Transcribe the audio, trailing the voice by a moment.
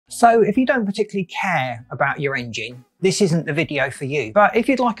So if you don't particularly care about your engine, this isn't the video for you. But if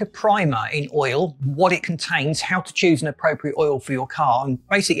you'd like a primer in oil, what it contains, how to choose an appropriate oil for your car, and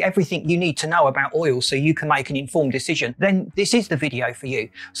basically everything you need to know about oil so you can make an informed decision, then this is the video for you.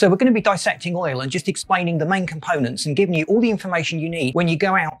 So we're going to be dissecting oil and just explaining the main components and giving you all the information you need when you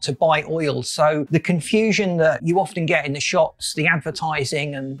go out to buy oil. So the confusion that you often get in the shops, the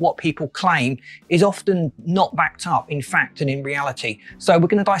advertising and what people claim is often not backed up in fact and in reality. So we're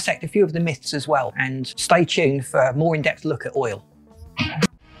going to dissect a few of the myths as well, and stay tuned for more in-depth look at oil.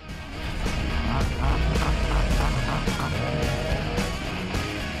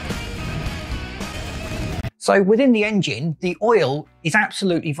 So within the engine, the oil is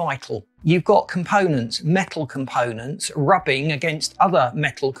absolutely vital. You've got components, metal components, rubbing against other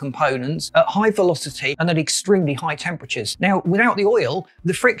metal components at high velocity and at extremely high temperatures. Now, without the oil,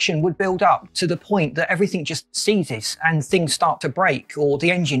 the friction would build up to the point that everything just seizes and things start to break or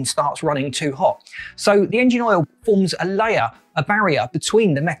the engine starts running too hot. So the engine oil forms a layer, a barrier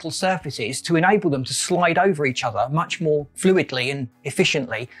between the metal surfaces to enable them to slide over each other much more fluidly and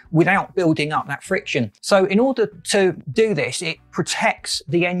efficiently without building up that friction. So in order to do this, it protects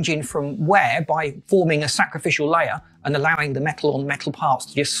the engine from wear by forming a sacrificial layer and allowing the metal on metal parts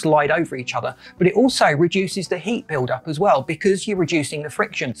to just slide over each other. But it also reduces the heat buildup as well because you're reducing the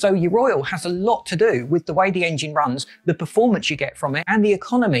friction. So your oil has a lot to do with the way the engine runs, the performance you get from it, and the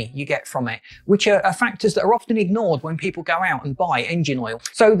economy you get from it, which are factors that are often ignored when people go out and buy engine oil.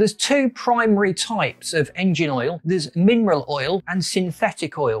 So there's two primary types of engine oil. There's mineral oil and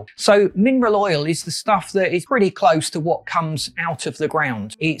synthetic oil. So mineral oil is the stuff that is pretty close to what comes out of the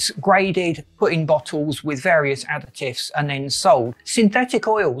ground. It's graded, put in bottles with various additives, and then sold. Synthetic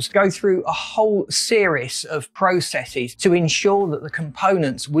oils go through a whole series of processes to ensure that the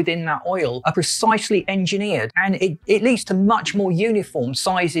components within that oil are precisely engineered, and it leads to much more uniform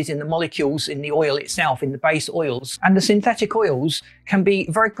sizes in the molecules in the oil itself, in the base oils. And the synthetic oils can be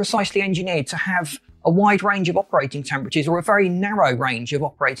very precisely engineered to have a wide range of operating temperatures or a very narrow range of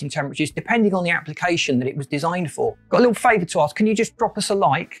operating temperatures depending on the application that it was designed for. Got a little favour to ask, can you just drop us a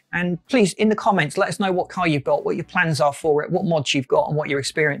like, and please in the comments let us know what car you've got, what your plans are for it, what mods you've got and what your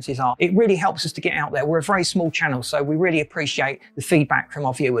experiences are. It really helps us to get out there. We're a very small channel, so we really appreciate the feedback from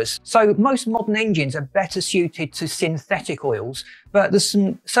our viewers. So most modern engines are better suited to synthetic oils, but there's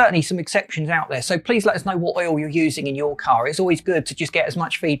certainly some exceptions out there. So please let us know what oil you're using in your car. It's always good to just get as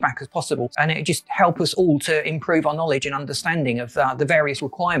much feedback as possible, and it just helps us all to improve our knowledge and understanding of the various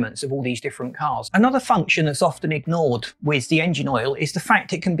requirements of all these different cars. Another function that's often ignored with the engine oil is the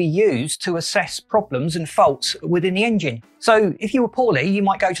fact it can be used to assess problems and faults within the engine. So if you were poorly, you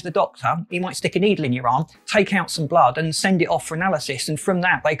might go to the doctor, he might stick a needle in your arm, take out some blood and send it off for analysis, and from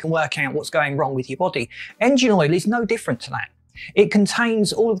that they can work out what's going wrong with your body. Engine oil is no different to that. It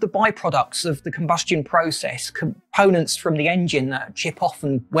contains all of the byproducts of the combustion process, components from the engine that chip off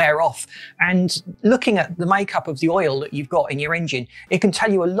and wear off. And looking at the makeup of the oil that you've got in your engine, it can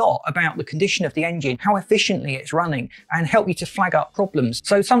tell you a lot about the condition of the engine, how efficiently it's running, and help you to flag up problems.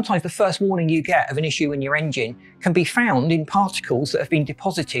 So sometimes the first warning you get of an issue in your engine can be found in particles that have been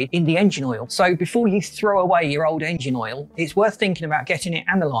deposited in the engine oil. So before you throw away your old engine oil, it's worth thinking about getting it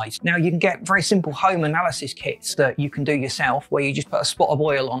analysed. Now you can get very simple home analysis kits that you can do yourself, where you just put a spot of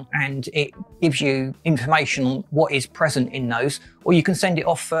oil on and it gives you information on what is present in those, or you can send it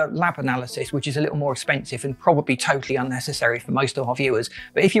off for lab analysis, which is a little more expensive and probably totally unnecessary for most of our viewers.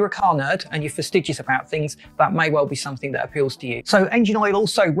 But if you're a car nerd and you're fastidious about things, that may well be something that appeals to you. So engine oil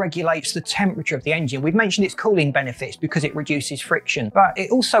also regulates the temperature of the engine. We've mentioned its cooling benefits because it reduces friction, but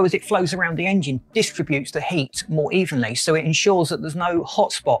it also, as it flows around the engine, distributes the heat more evenly. So it ensures that there's no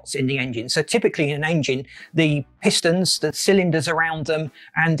hot spots in the engine. So typically in an engine, the pistons, the cylinders around them,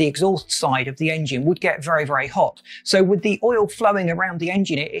 and the exhaust side of the engine would get very, very hot. So with the oil flowing around the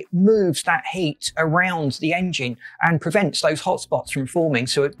engine, it moves that heat around the engine and prevents those hot spots from forming.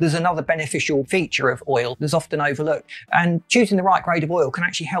 So there's another beneficial feature of oil that's often overlooked. And choosing the right grade of oil can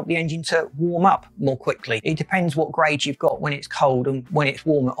actually help the engine to warm up more quickly. It depends what grade you've got when it's cold and when it's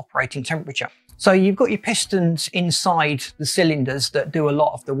warm at operating temperature. So you've got your pistons inside the cylinders that do a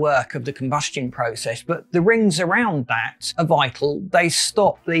lot of the work of the combustion process, but the rings around that are vital. They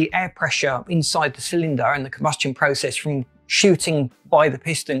stop the air pressure inside the cylinder and the combustion process from shooting by the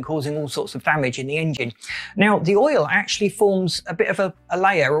piston, causing all sorts of damage in the engine. Now, the oil actually forms a bit of a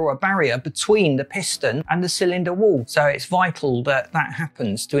layer or a barrier between the piston and the cylinder wall. So it's vital that that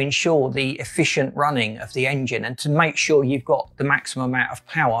happens to ensure the efficient running of the engine and to make sure you've got the maximum amount of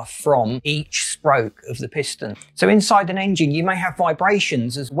power from each stroke of the piston. So inside an engine, you may have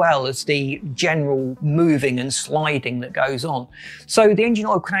vibrations as well as the general moving and sliding that goes on. So the engine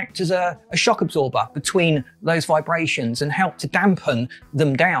oil can act as a shock absorber between those vibrations and help to dampen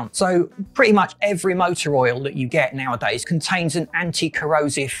them down. So pretty much every motor oil that you get nowadays contains an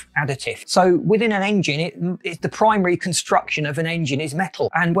anti-corrosive additive. So within an engine, the primary construction of an engine is metal.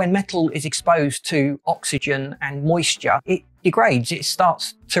 And when metal is exposed to oxygen and moisture, it degrades, it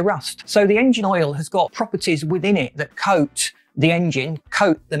starts to rust. So the engine oil has got properties within it that coat the engine,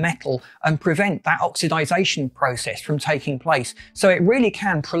 coat the metal, and prevent that oxidization process from taking place. So it really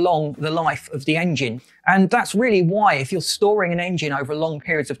can prolong the life of the engine. And that's really why, if you're storing an engine over long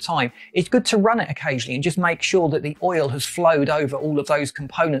periods of time, it's good to run it occasionally and just make sure that the oil has flowed over all of those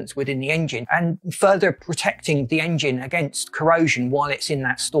components within the engine, and further protecting the engine against corrosion while it's in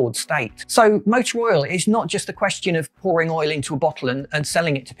that stored state. So motor oil is not just a question of pouring oil into a bottle and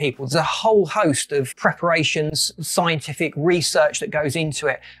selling it to people. There's a whole host of preparations, scientific research that goes into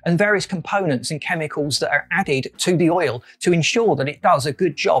it, and various components and chemicals that are added to the oil to ensure that it does a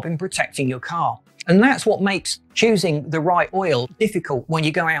good job in protecting your car. And that's what makes choosing the right oil difficult when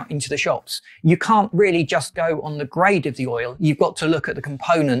you go out into the shops. You can't really just go on the grade of the oil. You've got to look at the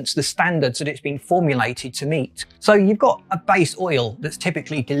components, the standards that it's been formulated to meet. So you've got a base oil that's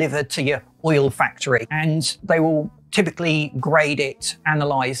typically delivered to your oil factory, and they will typically grade it,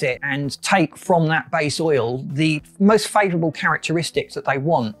 analyze it, and take from that base oil the most favorable characteristics that they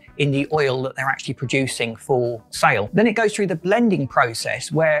want in the oil that they're actually producing for sale. Then it goes through the blending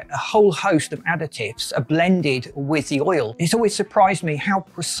process where a whole host of additives are blended with the oil. It's always surprised me how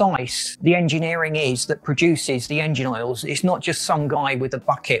precise the engineering is that produces the engine oils. It's not just some guy with a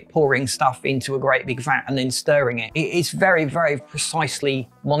bucket pouring stuff into a great big vat and then stirring it. It is very, very precisely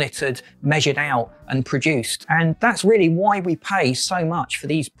monitored, measured out, and produced. And that's really why we pay so much for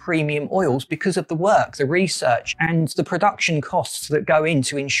these premium oils, because of the work, the research, and the production costs that go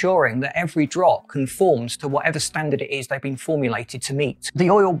into ensuring that every drop conforms to whatever standard it is they've been formulated to meet. The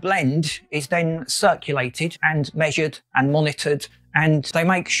oil blend is then circulated and measured and monitored, and they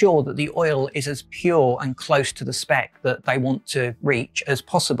make sure that the oil is as pure and close to the spec that they want to reach as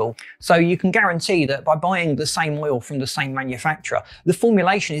possible. So you can guarantee that by buying the same oil from the same manufacturer, the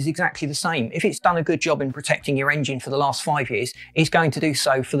formulation is exactly the same. If it's done a good job in protecting your engine for the last 5 years, it's going to do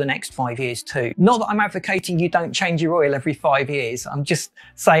so for the next 5 years too. Not that I'm advocating you don't change your oil every 5 years. I'm just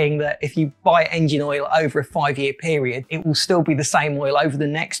saying that if you buy engine oil over a 5-year period, it will still be the same oil over the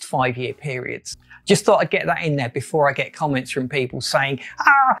next 5-year periods. Just thought I'd get that in there before I get comments from people saying,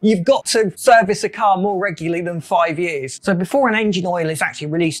 you've got to service a car more regularly than 5 years. So before an engine oil is actually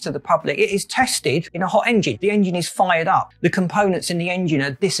released to the public, it is tested in a hot engine. The engine is fired up. The components in the engine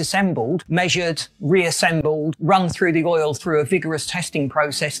are disassembled, measured, reassembled, run through the oil through a vigorous testing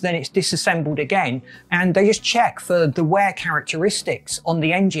process. Then it's disassembled again. And they just check for the wear characteristics on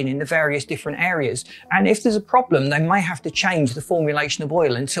the engine in the various different areas. And if there's a problem, they may have to change the formulation of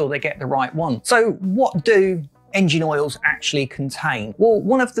oil until they get the right one. So what do engine oils actually contain? Well,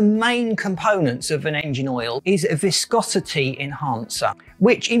 one of the main components of an engine oil is a viscosity enhancer,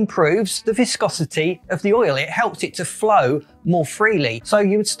 which improves the viscosity of the oil. It helps it to flow more freely. So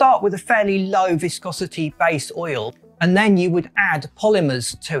you would start with a fairly low viscosity base oil, and then you would add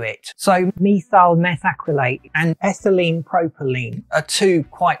polymers to it. So methyl methacrylate and ethylene propylene are two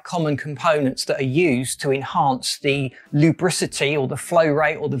quite common components that are used to enhance the lubricity or the flow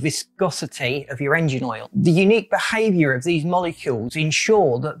rate or the viscosity of your engine oil. The unique behavior of these molecules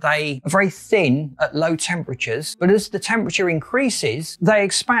ensure that they are very thin at low temperatures, but as the temperature increases, they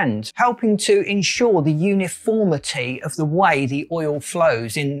expand, helping to ensure the uniformity of the way the oil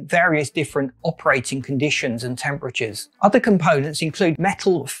flows in various different operating conditions and temperatures. Other components include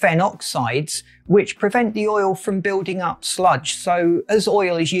metal phenoxides, which prevent the oil from building up sludge. So as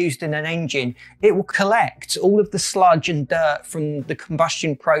oil is used in an engine, it will collect all of the sludge and dirt from the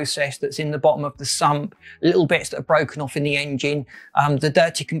combustion process that's in the bottom of the sump, little bits that are broken off in the engine. The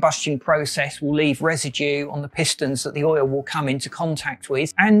dirty combustion process will leave residue on the pistons that the oil will come into contact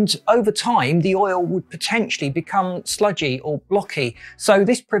with. And over time, the oil would potentially become sludgy or blocky. So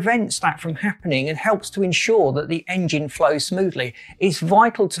this prevents that from happening and helps to ensure that the engine engine flows smoothly. It's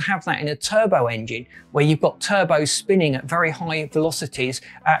vital to have that in a turbo engine where you've got turbos spinning at very high velocities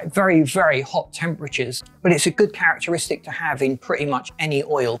at very, very hot temperatures. But it's a good characteristic to have in pretty much any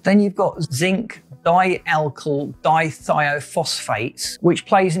oil. Then you've got zinc dialkyl dithiophosphate, which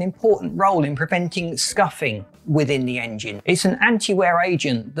plays an important role in preventing scuffing within the engine. It's an anti-wear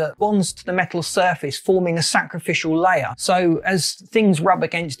agent that bonds to the metal surface, forming a sacrificial layer. So as things rub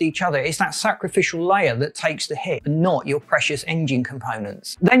against each other, it's that sacrificial layer that takes the hit and not your precious engine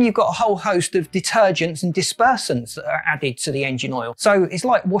components. Then you've got a whole host of detergents and dispersants that are added to the engine oil. So it's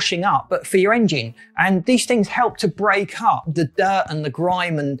like washing up, but for your engine. And these things help to break up the dirt and the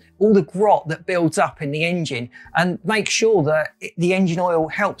grime and all the grot that builds up in the engine and make sure that the engine oil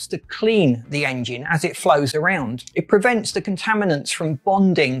helps to clean the engine as it flows around. It prevents the contaminants from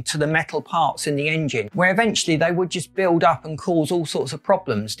bonding to the metal parts in the engine, where eventually they would just build up and cause all sorts of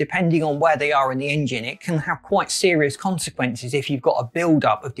problems. Depending on where they are in the engine, it can have quite serious consequences if you've got a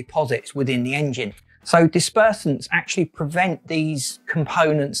build-up of deposits within the engine. So dispersants actually prevent these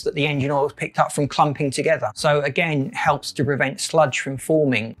components that the engine oil has picked up from clumping together. So again, helps to prevent sludge from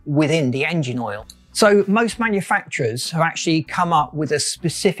forming within the engine oil. So most manufacturers have actually come up with a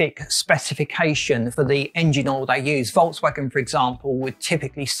specific specification for the engine oil they use. Volkswagen, for example, would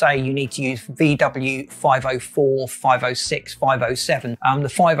typically say you need to use VW 504, 506, 507. The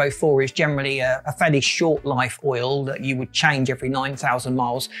 504 is generally a fairly short life oil that you would change every 9,000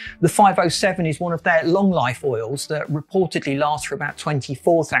 miles. The 507 is one of their long life oils that reportedly lasts for about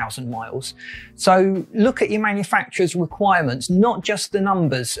 24,000 miles. So look at your manufacturer's requirements, not just the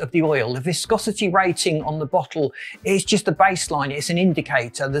numbers of the oil. The viscosity rating on the bottle is just a baseline, it's an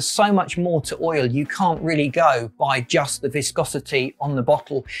indicator. There's so much more to oil, you can't really go by just the viscosity on the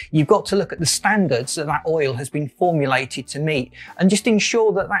bottle. You've got to look at the standards that that oil has been formulated to meet and just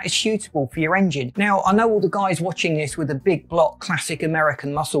ensure that that is suitable for your engine. Now, I know all the guys watching this with the big block classic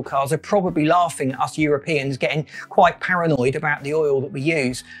American muscle cars are probably laughing at us Europeans getting quite paranoid about the oil that we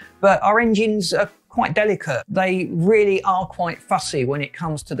use, but our engines are quite delicate. They really are quite fussy when it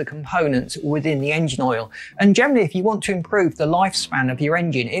comes to the components within the engine oil. And generally, if you want to improve the lifespan of your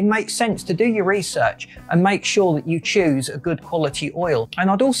engine, it makes sense to do your research and make sure that you choose a good quality oil.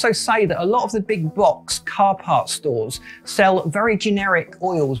 And I'd also say that a lot of the big box car parts stores sell very generic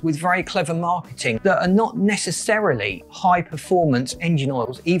oils with very clever marketing that are not necessarily high performance engine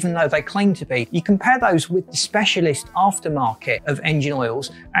oils, even though they claim to be. You compare those with the specialist aftermarket of engine oils,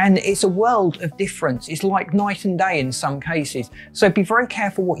 and it's a world of difference. It's like night and day in some cases. So be very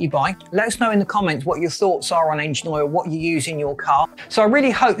careful what you buy. Let us know in the comments what your thoughts are on engine oil, what you use in your car. So I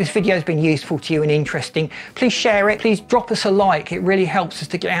really hope this video has been useful to you and interesting. Please share it. Please drop us a like. It really helps us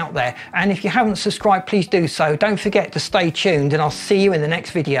to get out there. And if you haven't subscribed, please do so. Don't forget to stay tuned, and I'll see you in the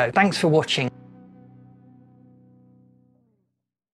next video. Thanks for watching.